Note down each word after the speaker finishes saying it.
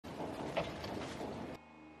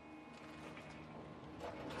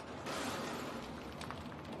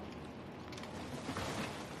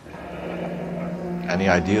Any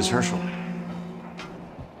ideas, Herschel?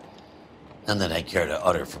 None that I care to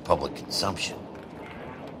utter for public consumption.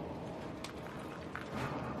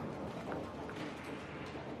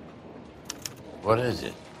 What is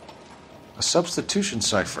it? A substitution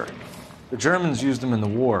cipher. The Germans used them in the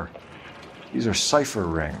war. These are cipher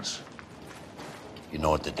rings. You know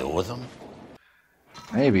what to do with them?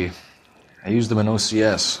 Maybe. I used them in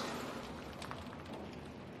OCS.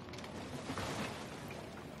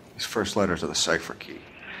 These first letters are the cipher key.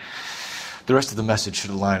 The rest of the message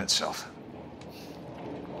should align itself.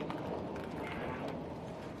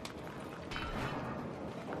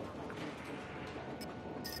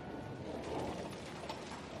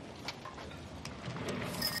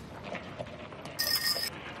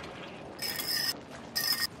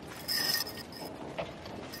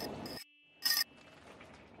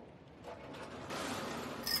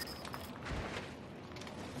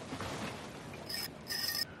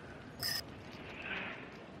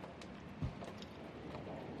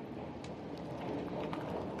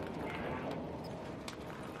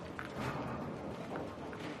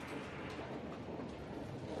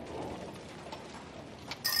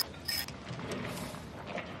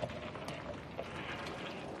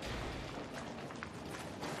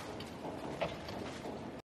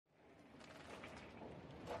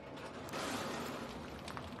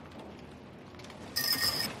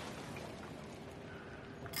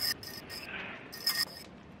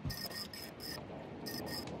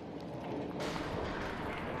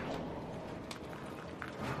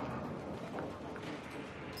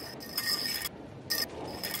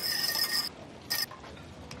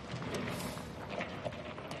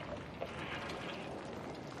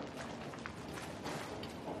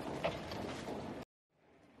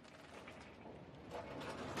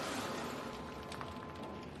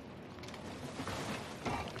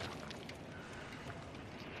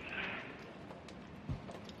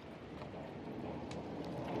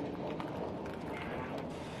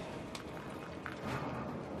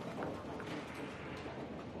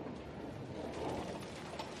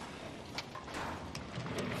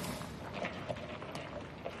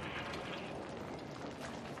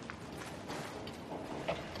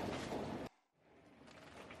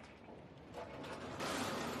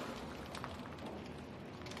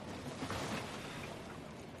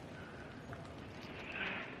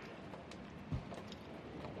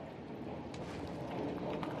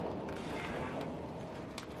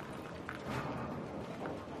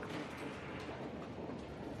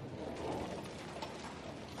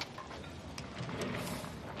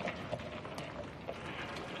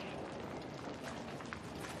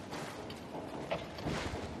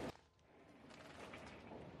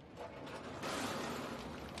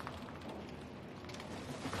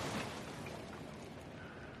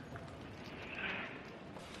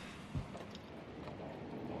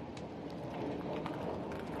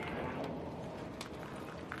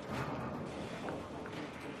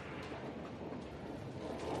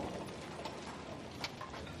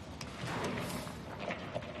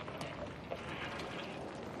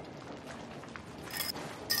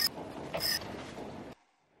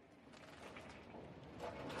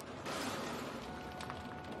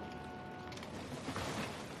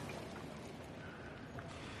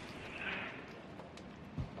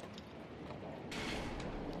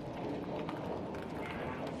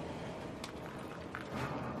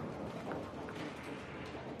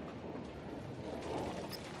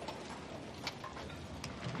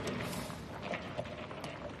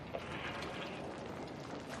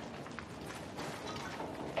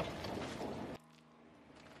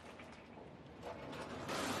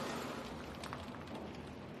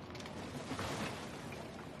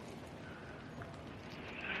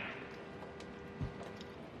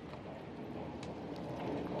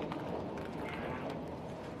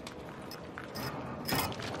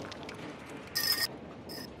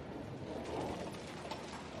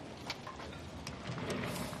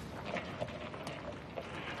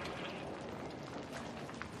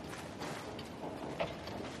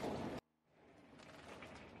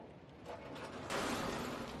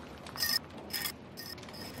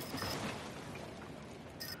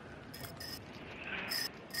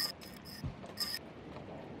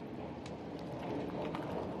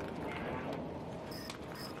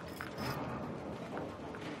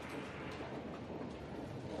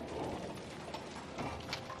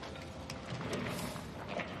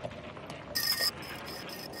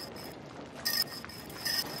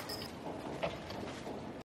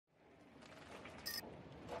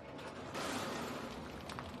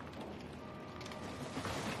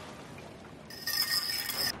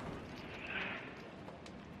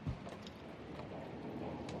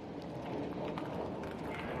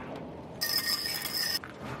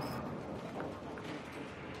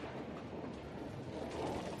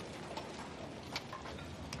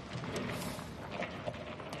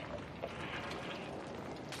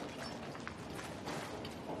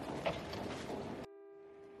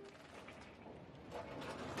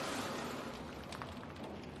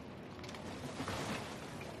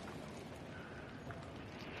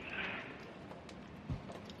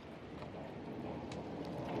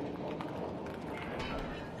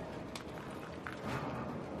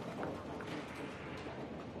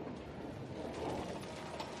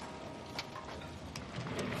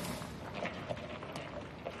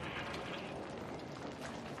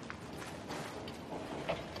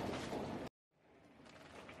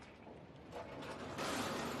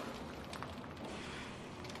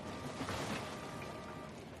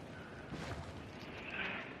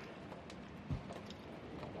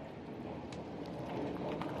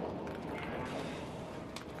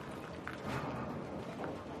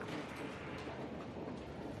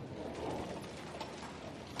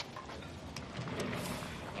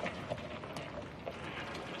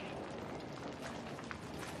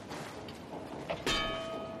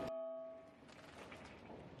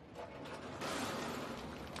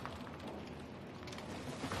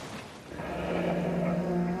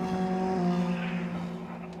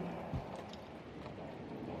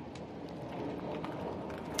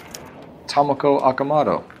 Tomoko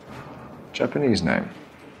Akamoto. Japanese name.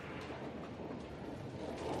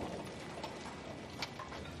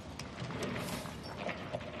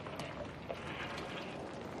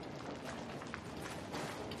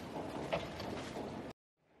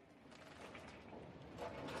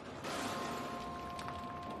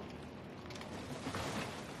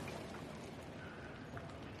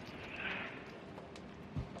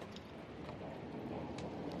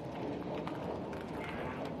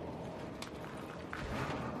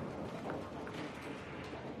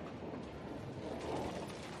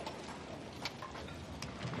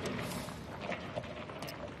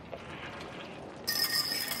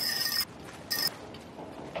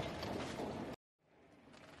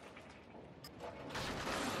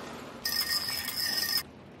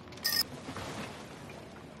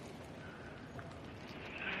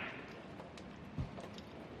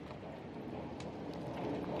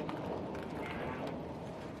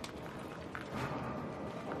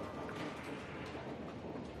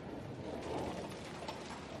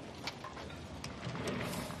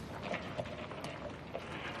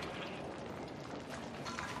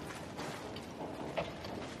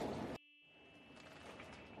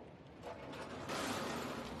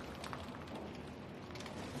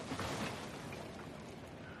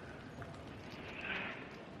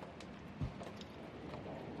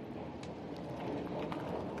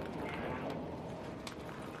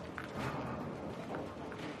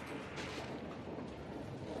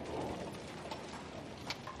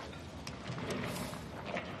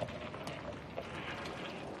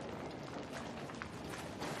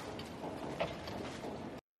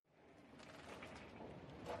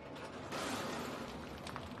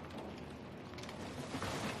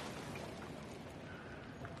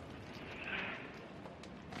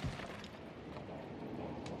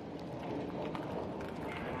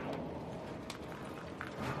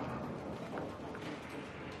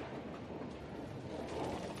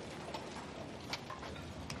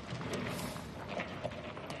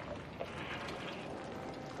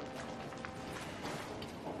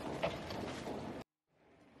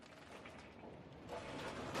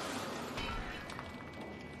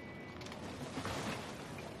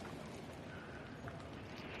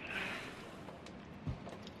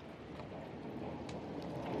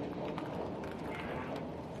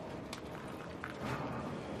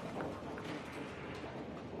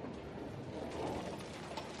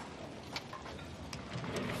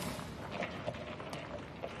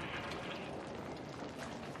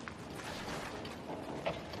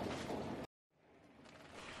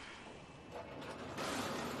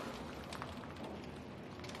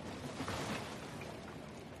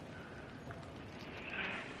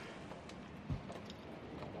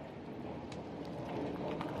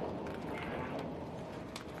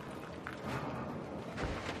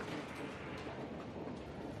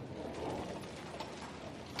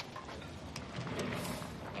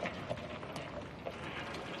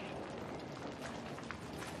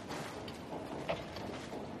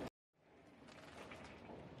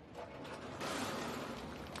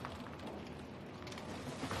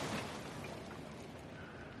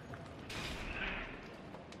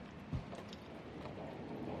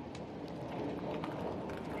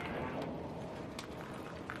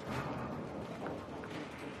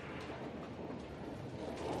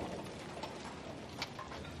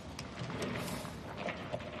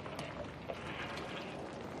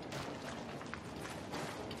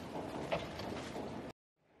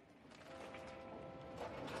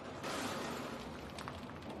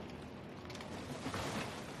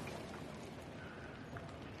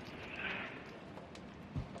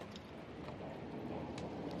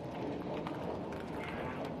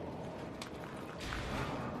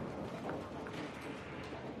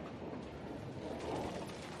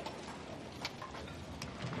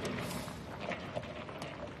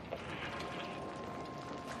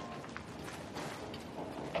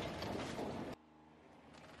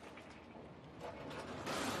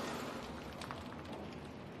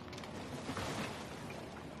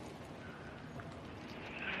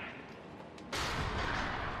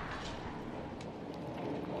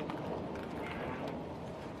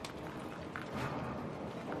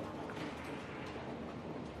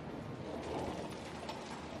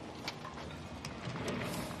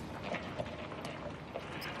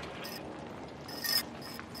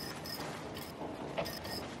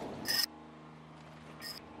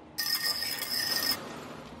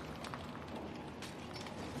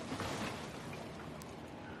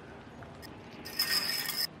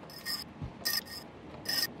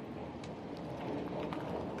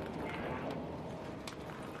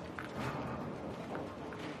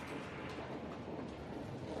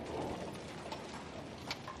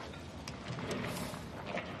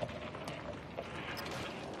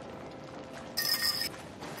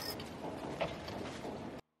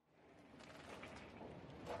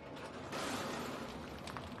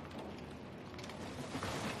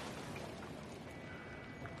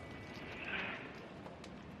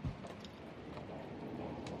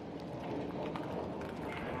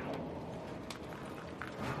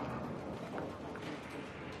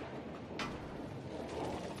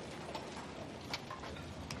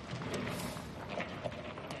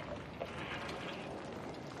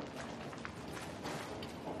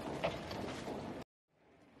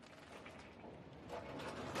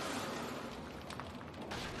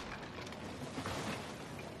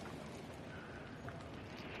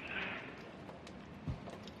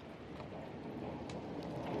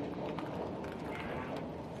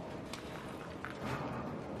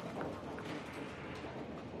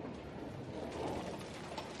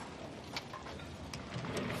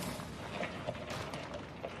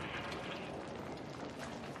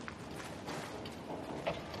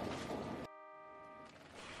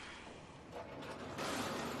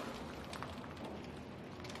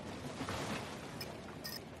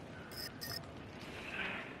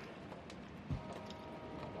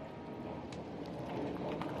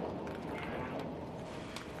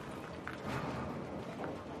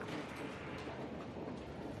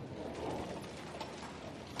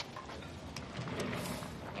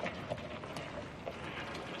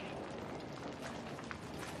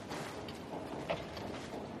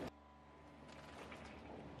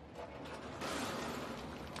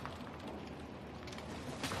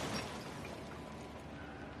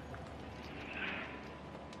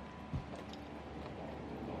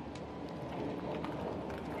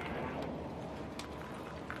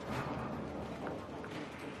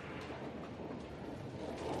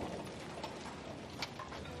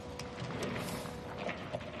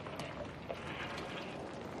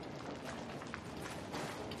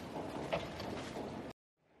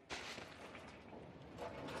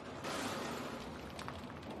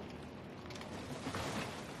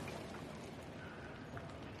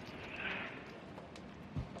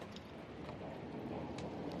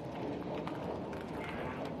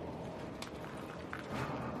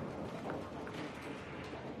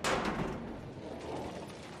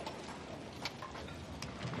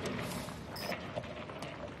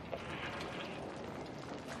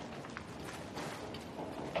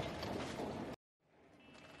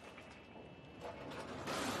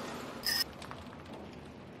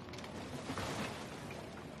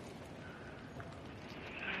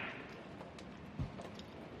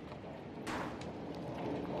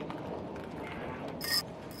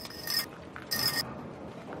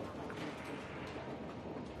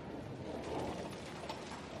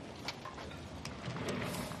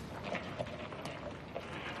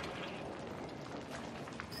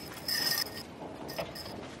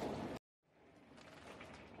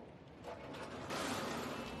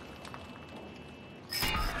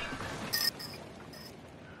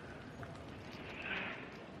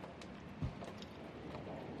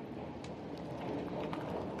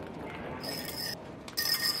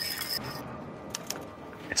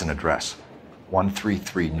 It's an address.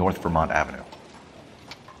 133 North Vermont Avenue.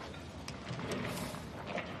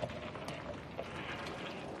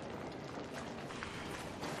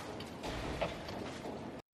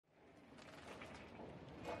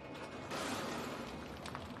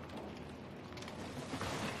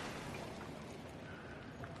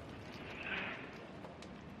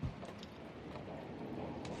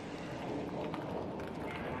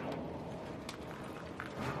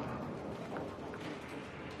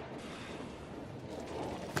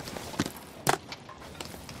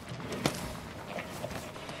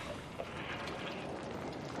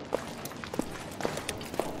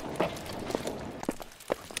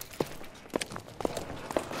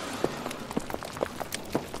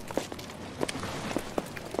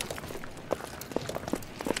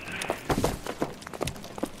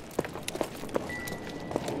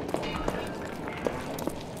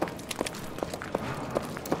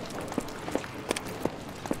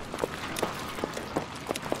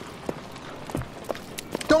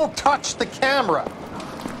 Don't touch the camera.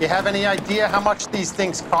 You have any idea how much these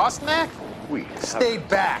things cost, Mac? Stay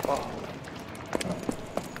back.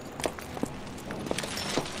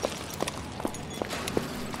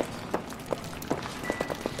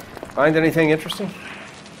 Find anything interesting?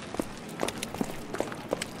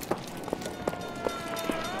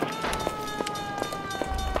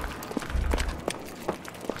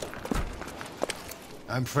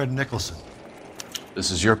 I'm Fred Nicholson. This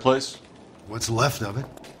is your place? What's left of it?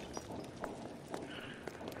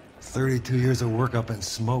 32 years of work up in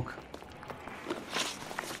smoke.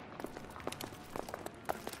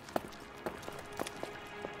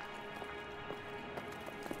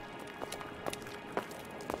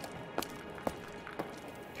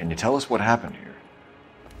 Can you tell us what happened here?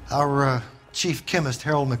 Our chief chemist,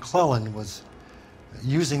 Harold McClellan, was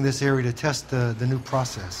using this area to test the new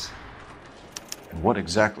process. And what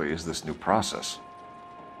exactly is this new process?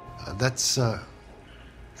 That's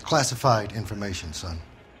classified information, son.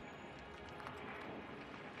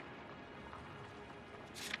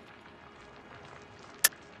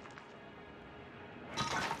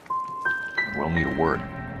 We'll need a word.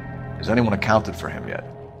 Has anyone accounted for him yet?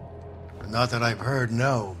 Not that I've heard,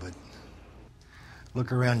 no, but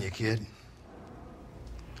look around you, kid.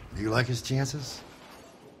 Do you like his chances?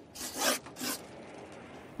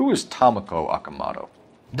 Who is Tomoko Akamoto?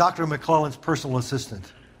 Dr. McClellan's personal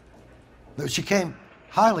assistant. She came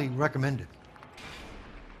highly recommended.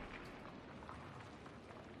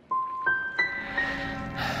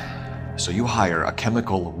 So you hire a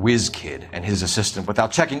chemical whiz kid and his assistant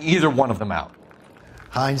without checking either one of them out?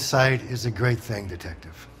 Hindsight is a great thing,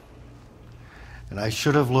 Detective. And I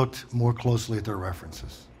should have looked more closely at their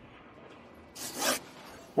references.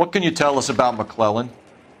 What can you tell us about McClellan?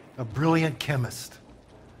 A brilliant chemist.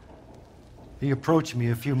 He approached me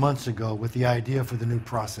a few months ago with the idea for the new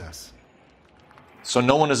process. So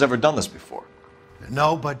no one has ever done this before?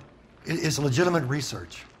 No, but it's legitimate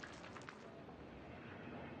research.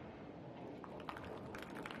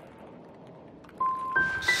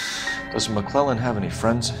 Does McClellan have any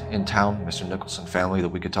friends in town, Mr. Nicholson family, that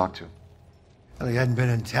we could talk to? Well, he hadn't been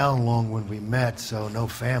in town long when we met, so no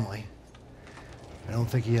family. I don't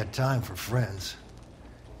think he had time for friends.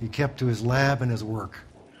 He kept to his lab and his work.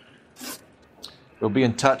 We'll be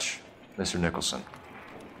in touch, Mr. Nicholson.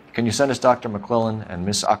 Can you send us Dr. McClellan and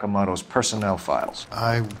Miss Akamoto's personnel files?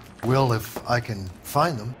 I will if I can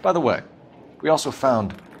find them. By the way, we also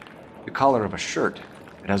found the collar of a shirt.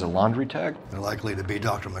 It has a laundry tag. They're likely to be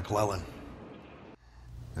Dr. McClellan.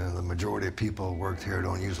 The majority of people who worked here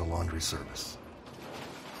don't use a laundry service.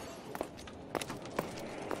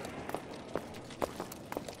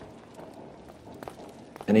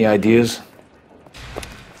 Any ideas?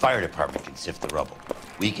 Fire department can sift the rubble.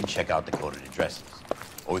 We can check out the coded addresses.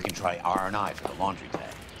 Or we can try R&I for the laundry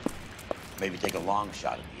tag. Maybe take a long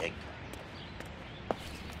shot at the egg tag.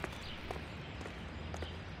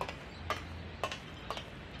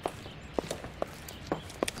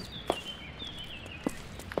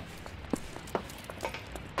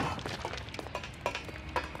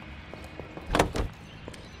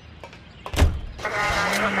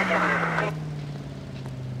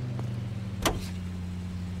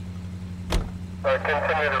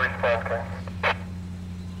 Continue to respond, okay?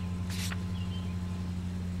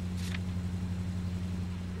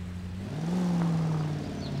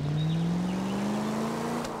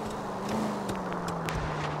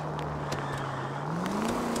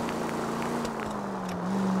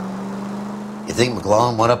 You think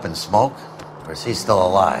McClellan went up in smoke? Or is he still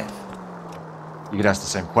alive? You could ask the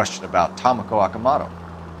same question about Tomoko Akamoto.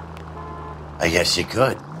 I guess you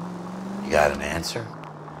could. You got an answer?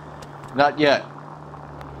 Not yet.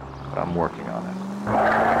 but I'm working on it.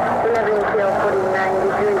 11 tail 49,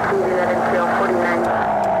 did you receive 11 tail 49?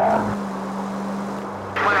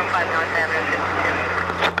 105 North Avenue 52.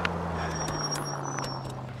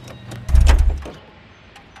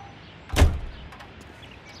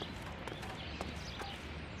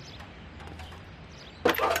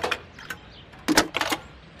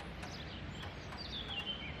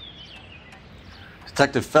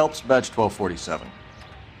 Detective Phelps, badge 1247.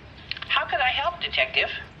 How could I help, Detective?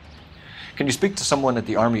 Can you speak to someone at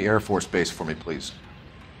the Army Air Force Base for me, please?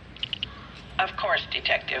 Of course,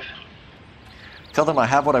 Detective. Tell them I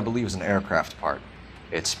have what I believe is an aircraft part.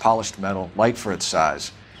 It's polished metal, light for its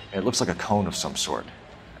size. It looks like a cone of some sort.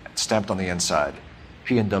 It's stamped on the inside.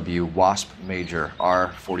 P&W Wasp Major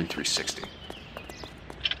R4360.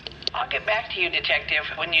 I'll get back to you, Detective,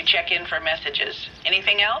 when you check in for messages.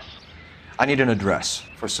 Anything else? I need an address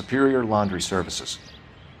for Superior Laundry Services.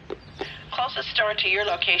 Closest store to your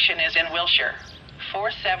location is in Wilshire,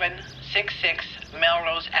 4766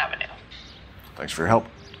 Melrose Avenue. Thanks for your help.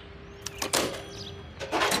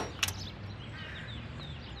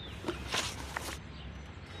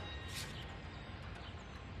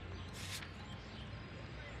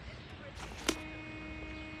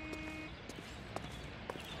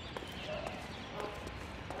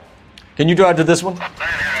 Can you drive to this one?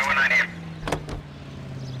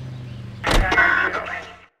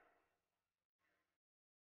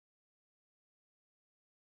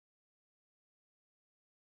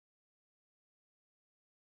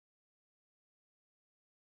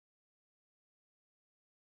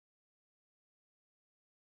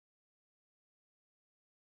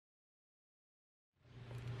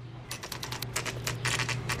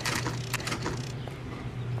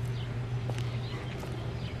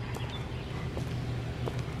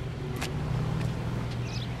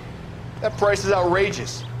 That price is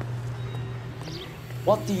outrageous.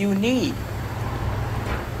 What do you need?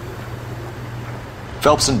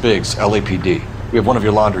 Phelps and Biggs, LAPD. We have one of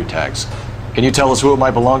your laundry tags. Can you tell us who it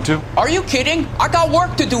might belong to? Are you kidding? I got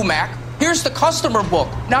work to do, Mac. Here's the customer book.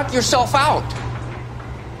 Knock yourself out.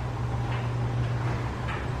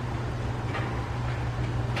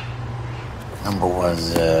 Number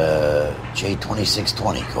was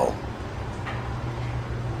J2620, Cole.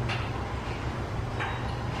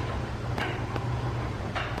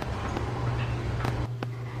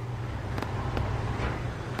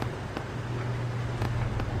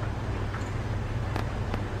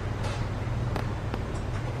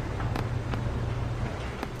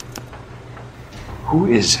 Who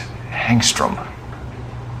is Hangstrom?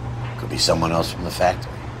 Could be someone else from the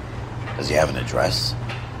factory. Does he have an address?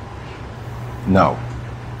 No.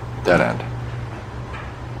 Dead end.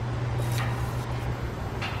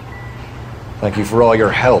 Thank you for all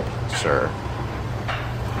your help, sir.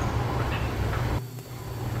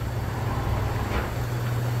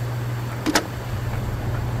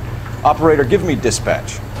 Operator, give me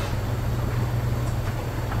dispatch.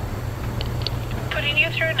 Putting you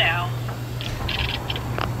through now.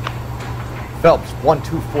 Phelps,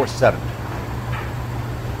 1247.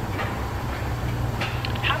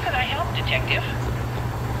 How could I help, Detective?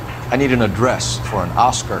 I need an address for an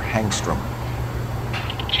Oscar Hangstrom.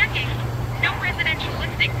 Checking. No residential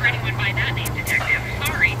listing for anyone by that name, Detective.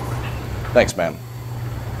 Sorry. Thanks, ma'am.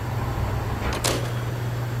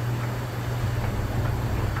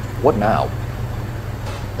 What now?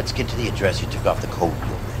 Let's get to the address you took off the code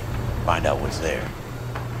building. Find out what's there.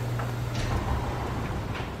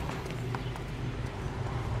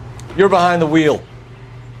 You're behind the wheel.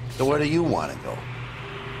 So where do you want to go?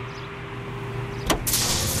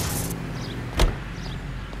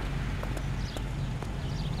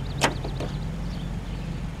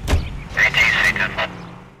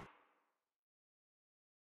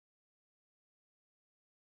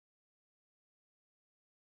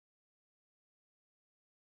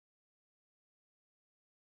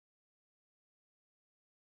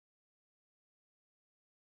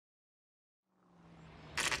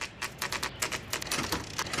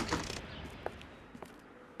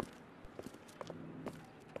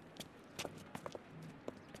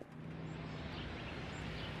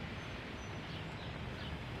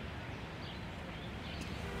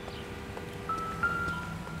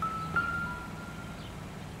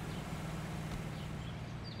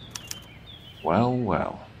 Well,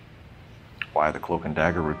 well. Why the cloak and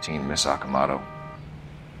dagger routine, Miss Akamoto?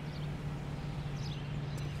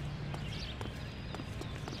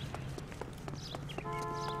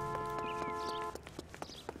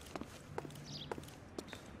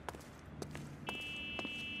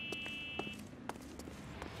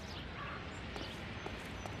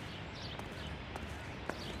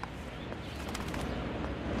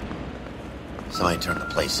 Somebody turned the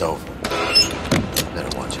place over.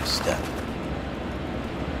 Better watch your step.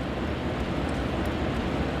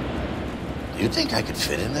 Do you think I could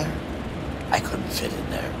fit in there? I couldn't fit in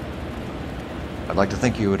there. I'd like to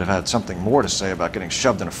think you would have had something more to say about getting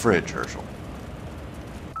shoved in a fridge, Herschel.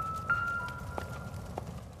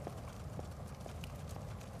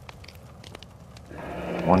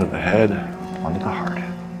 One to the head, one to the heart.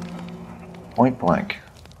 Point blank.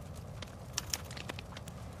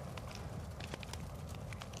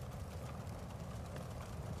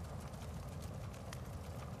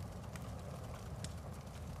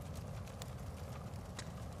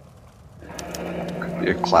 Could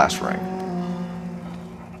be a class ring.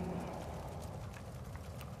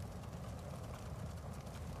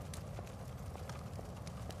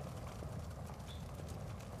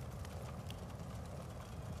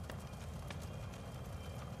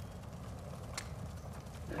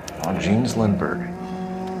 Jeans Lindbergh.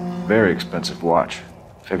 Very expensive watch.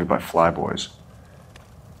 Favored by flyboys.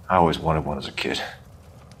 I always wanted one as a kid.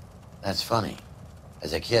 That's funny.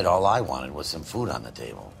 As a kid, all I wanted was some food on the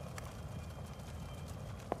table.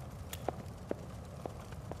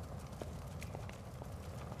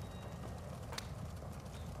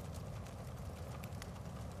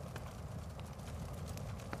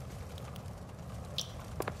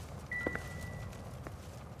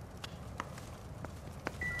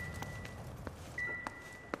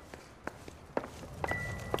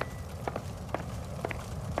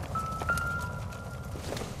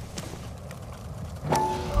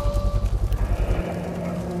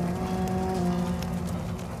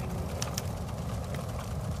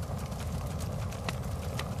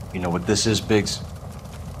 You know what this is, Biggs?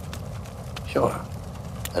 Sure.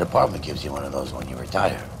 That apartment gives you one of those when you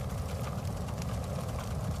retire.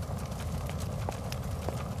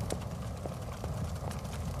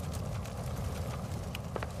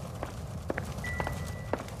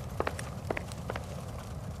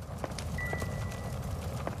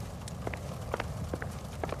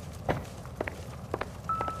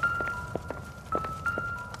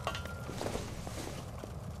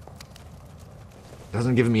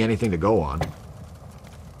 Doesn't give me anything to go on.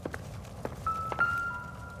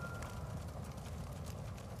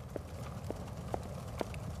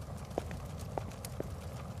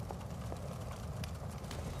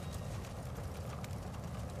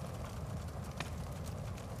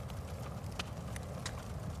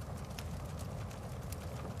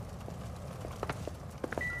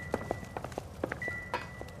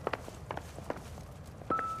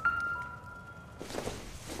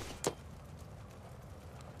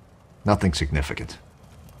 Nothing significant.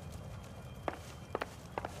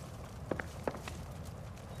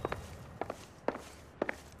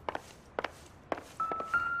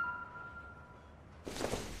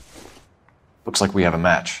 Looks like we have a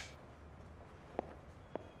match.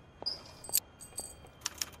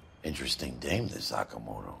 Interesting dame, this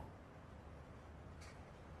Sakamoto.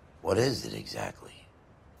 What is it exactly?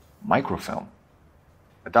 Microfilm.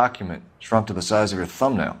 A document shrunk to the size of your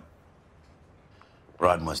thumbnail.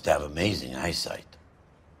 Broad must have amazing eyesight.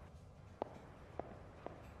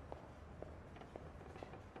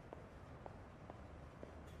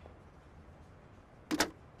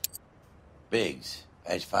 Biggs,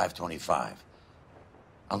 edge 525.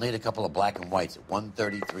 I'll need a couple of black and whites at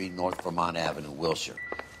 133 North Vermont Avenue, Wilshire.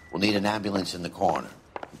 We'll need an ambulance in the corner.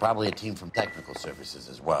 And probably a team from technical services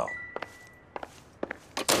as well.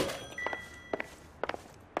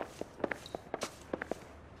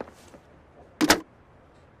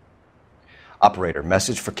 Operator,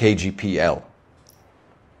 message for KGPL.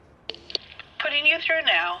 Putting you through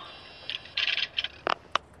now.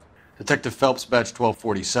 Detective Phelps, badge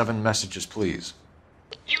 1247, messages please.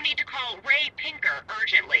 You need to call Ray Pinker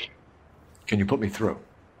urgently. Can you put me through?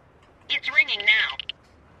 It's ringing now.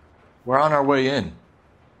 We're on our way in.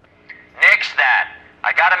 Nix that.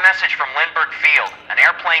 I got a message from Lindbergh Field. An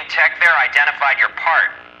airplane tech there identified your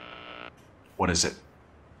part. What is it?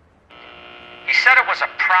 He said it was a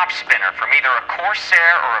prop spinner from either a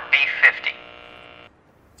Corsair or a B-50.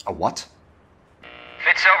 A what?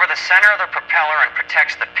 Fits over the center of the propeller and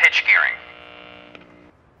protects the pitch gearing.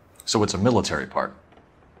 So it's a military part.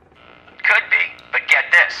 Could be, but get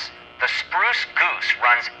this. The Spruce Goose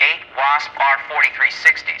runs 8 Wasp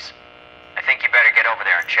R-4360s. I think you better get over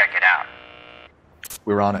there and check it out.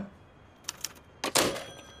 We're on it.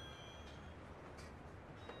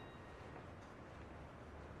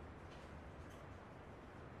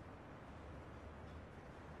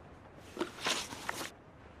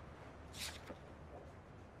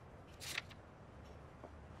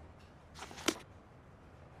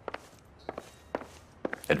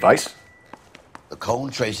 Advice? The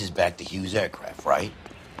cone traces back to Hughes Aircraft, right?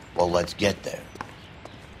 Well, let's get there.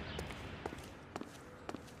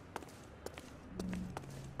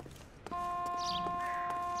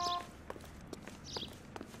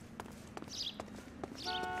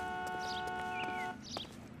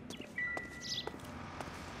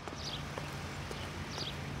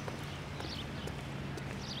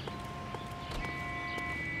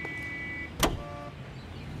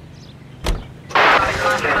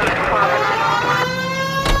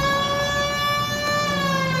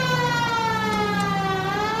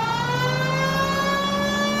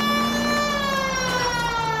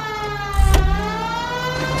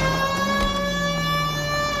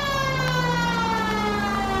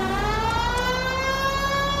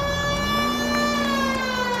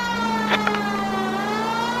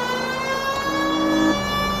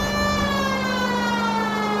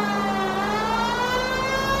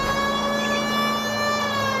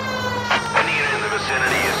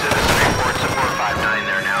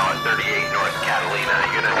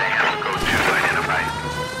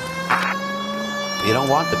 You don't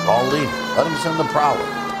want the call, leave it. Let him send the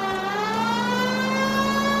prowler.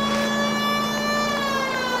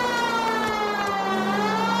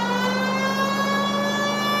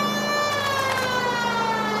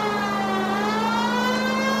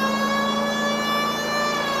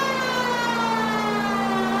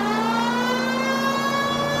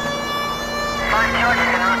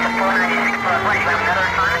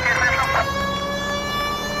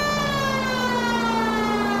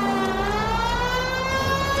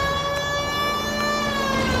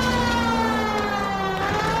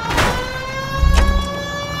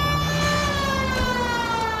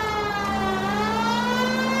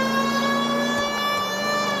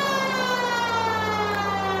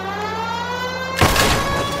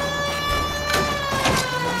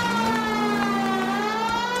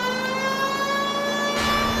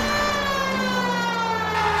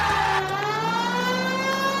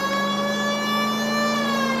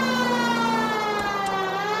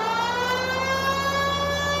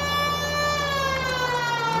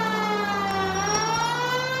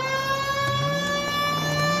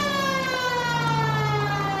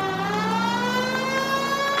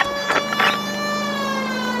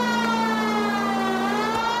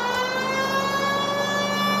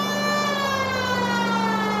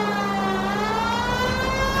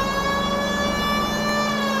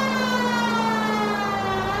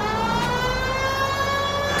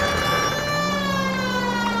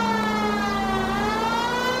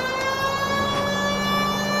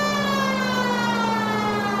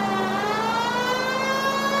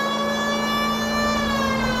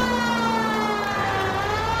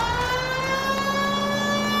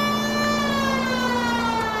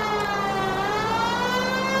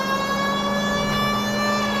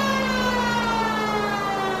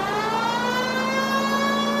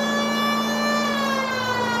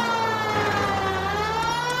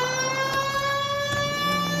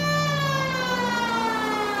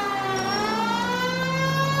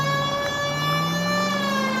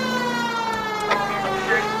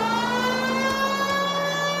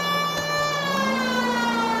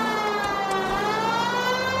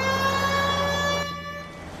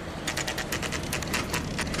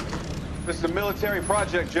 This is a military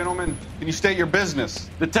project, gentlemen. Can you state your business?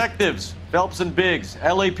 Detectives, Phelps and Biggs,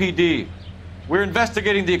 LAPD. We're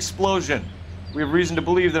investigating the explosion. We have reason to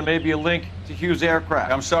believe there may be a link to Hughes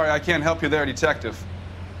Aircraft. I'm sorry, I can't help you there, Detective.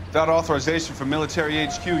 Without authorization from Military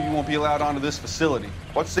HQ, you won't be allowed onto this facility.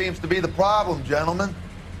 What seems to be the problem, gentlemen?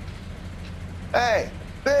 Hey,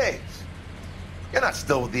 Biggs, you're not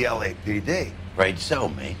still with the LAPD. Afraid so,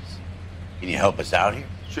 mates. Can you help us out here?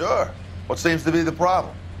 Sure. What seems to be the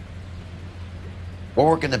problem? We're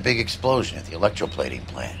working the big explosion at the electroplating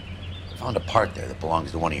plant. We found a part there that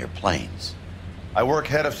belongs to one of your planes. I work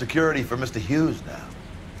head of security for Mr. Hughes now.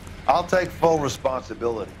 I'll take full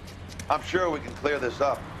responsibility. I'm sure we can clear this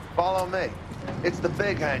up. Follow me. It's the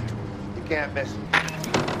big hangar. You can't miss it.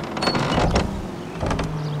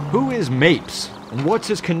 Who is Mapes, and what's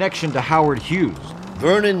his connection to Howard Hughes?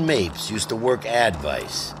 Vernon Mapes used to work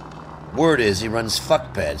advice. Word is he runs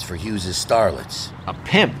fuck pads for Hughes' starlets. A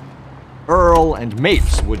pimp. Earl and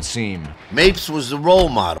Mapes would seem. Mapes was the role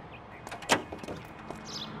model.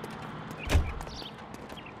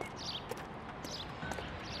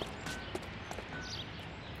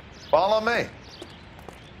 Follow me.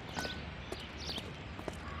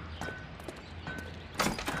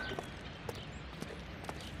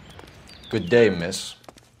 Good day, miss.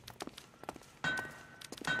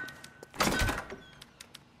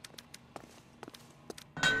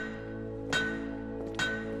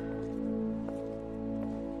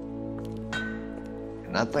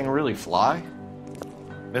 Can that thing really fly?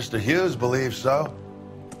 Mr. Hughes believes so.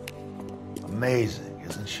 Amazing,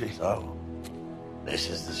 isn't she? So, this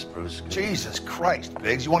is the Spruce Goose. Jesus Christ,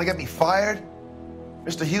 Biggs, you want to get me fired?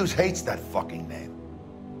 Mr. Hughes hates that fucking name.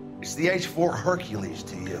 It's the H4 Hercules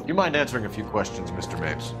to you. Do you mind answering a few questions, Mr.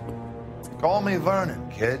 Mapes? Call me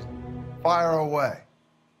Vernon, kid. Fire away.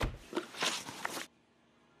 Do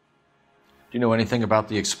you know anything about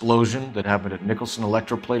the explosion that happened at Nicholson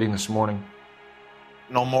Electroplating this morning?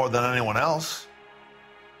 No more than anyone else.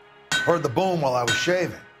 Heard the boom while I was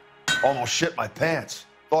shaving. Almost shit my pants.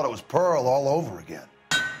 Thought it was Pearl all over again.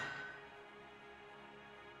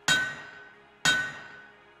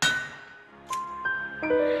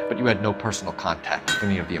 But you had no personal contact with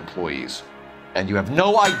any of the employees. And you have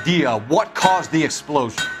no idea what caused the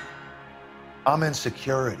explosion. I'm in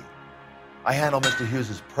security. I handle Mr.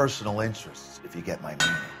 Hughes' personal interests, if you get my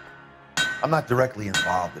meaning. I'm not directly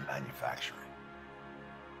involved in manufacturing.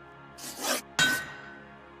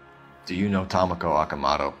 Do you know Tomoko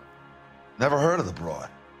Akamoto? Never heard of the broad.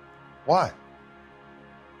 Why?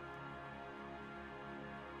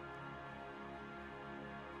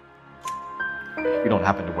 You don't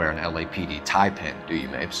happen to wear an LAPD tie pin, do you,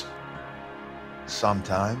 Mapes?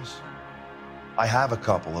 Sometimes. I have a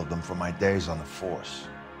couple of them from my days on the force.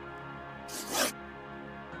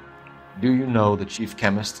 Do you know the chief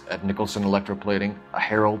chemist at Nicholson Electroplating, a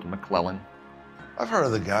Harold McClellan? I've heard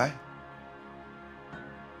of the guy.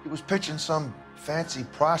 He was pitching some fancy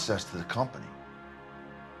process to the company.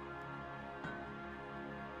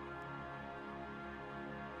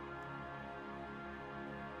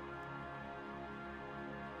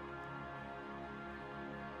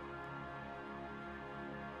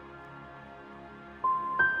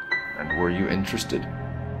 And were you interested?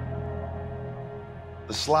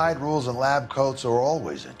 The slide rules and lab coats are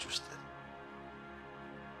always interested.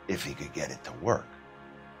 If he could get it to work.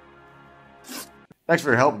 Thanks for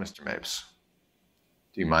your help, Mr. Mapes.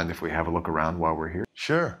 Do you mind if we have a look around while we're here?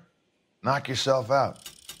 Sure. Knock yourself out.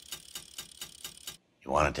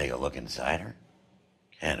 You want to take a look inside her?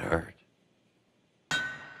 Can't hurt.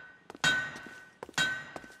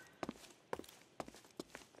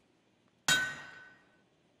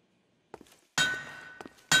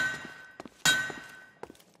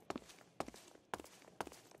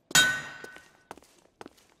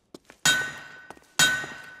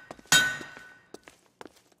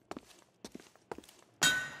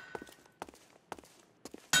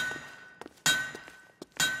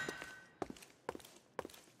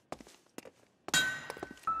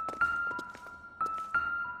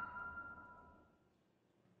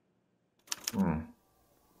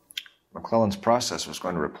 McClellan's process was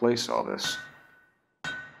going to replace all this.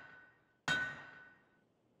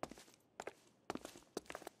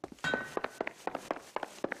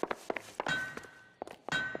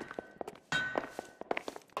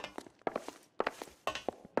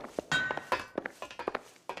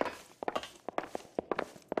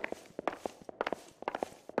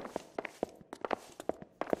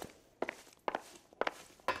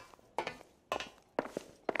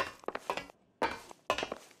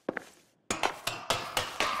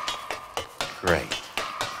 Great.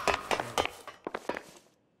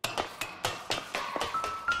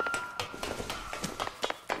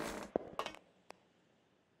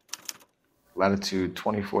 Latitude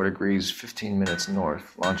 24 degrees, 15 minutes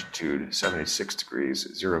north. Longitude 76 degrees,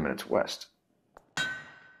 0 minutes west.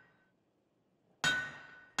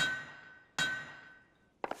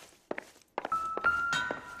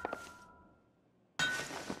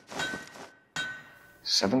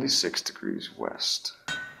 (76 degrees west).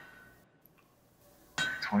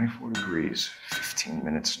 24 degrees, 15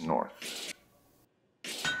 minutes north.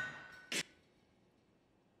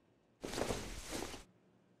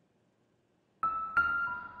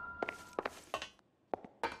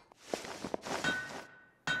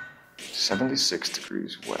 (76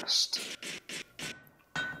 degrees west).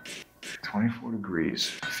 24 degrees,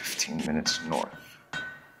 15 minutes north.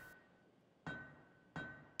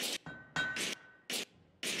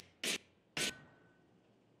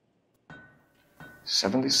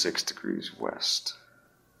 76 degrees west.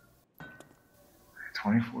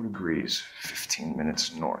 24 degrees, 15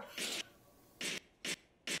 minutes north.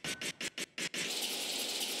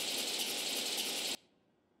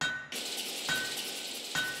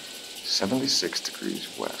 (76 degrees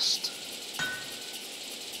west).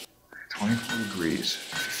 24 degrees,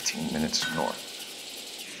 15 minutes north.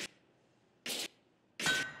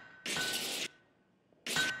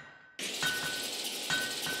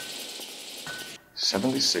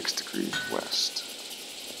 76 degrees west.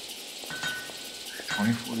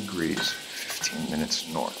 24 degrees, 15 minutes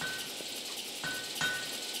north.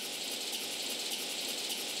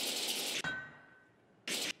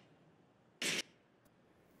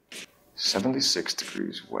 76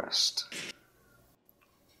 degrees west.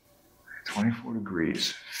 24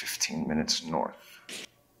 degrees, 15 minutes north.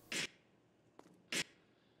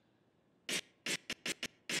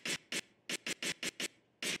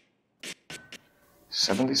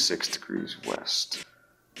 76 degrees west.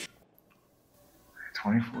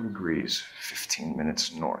 24 degrees, 15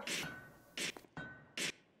 minutes north.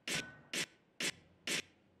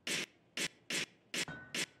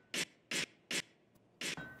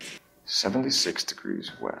 76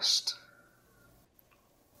 degrees west.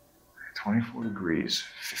 24 degrees,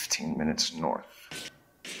 15 minutes north.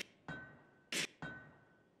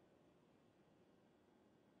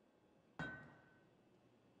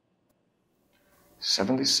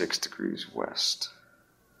 76 degrees west.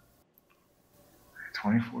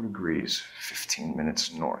 24 degrees, 15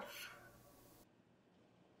 minutes north.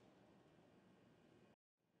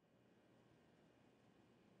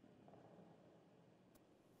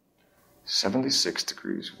 76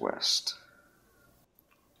 degrees west.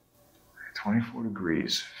 24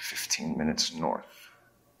 degrees, 15 minutes north.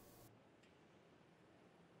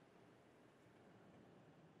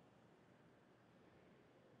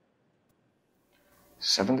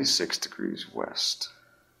 76 degrees west.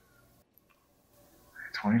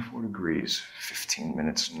 24 degrees, 15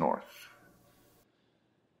 minutes north.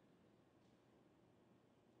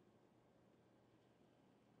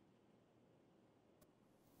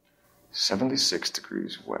 76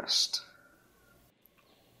 degrees west.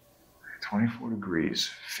 24 degrees,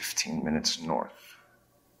 15 minutes north.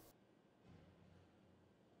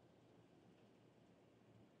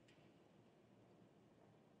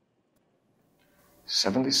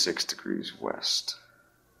 76 degrees west.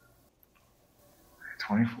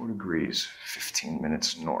 24 degrees, 15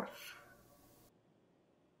 minutes north.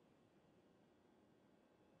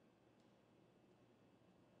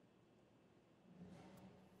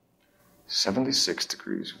 76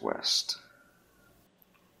 degrees west.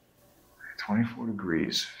 24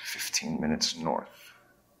 degrees, 15 minutes north.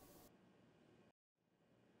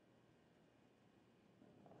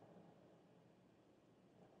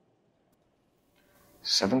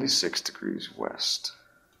 76 degrees west.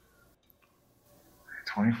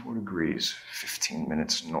 24 degrees, 15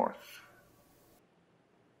 minutes north.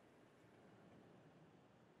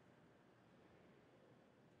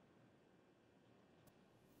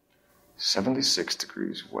 76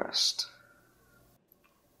 degrees west.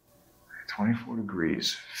 24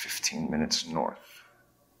 degrees, 15 minutes north.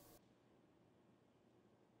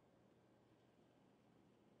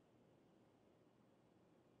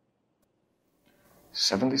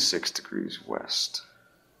 76 degrees west.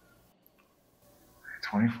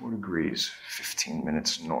 24 degrees, 15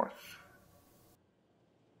 minutes north.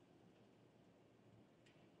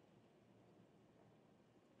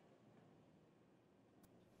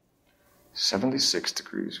 76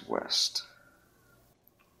 degrees west.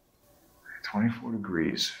 24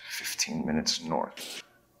 degrees, 15 minutes north.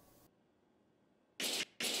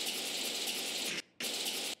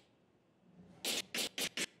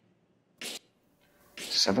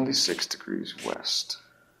 76 degrees west.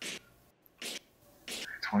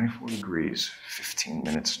 24 degrees, 15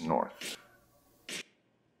 minutes north.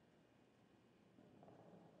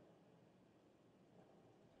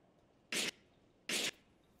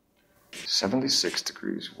 76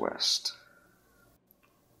 degrees west.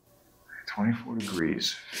 24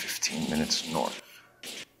 degrees, 15 minutes north.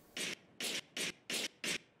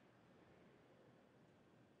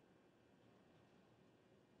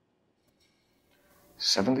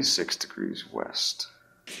 76 degrees west.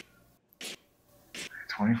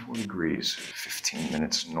 24 degrees, 15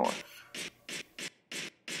 minutes north.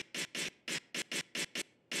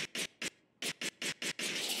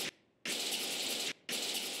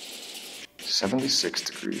 76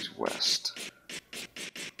 degrees west.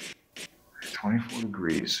 24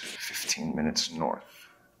 degrees, 15 minutes north.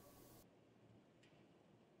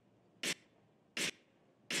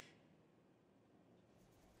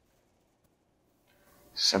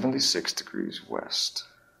 76 degrees west.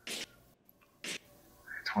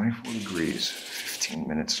 24 degrees, 15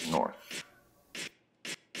 minutes north.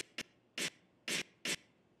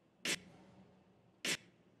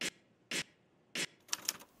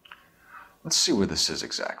 Let's see where this is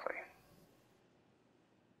exactly.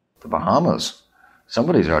 The Bahamas.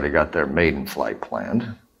 Somebody's already got their maiden flight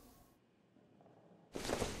planned.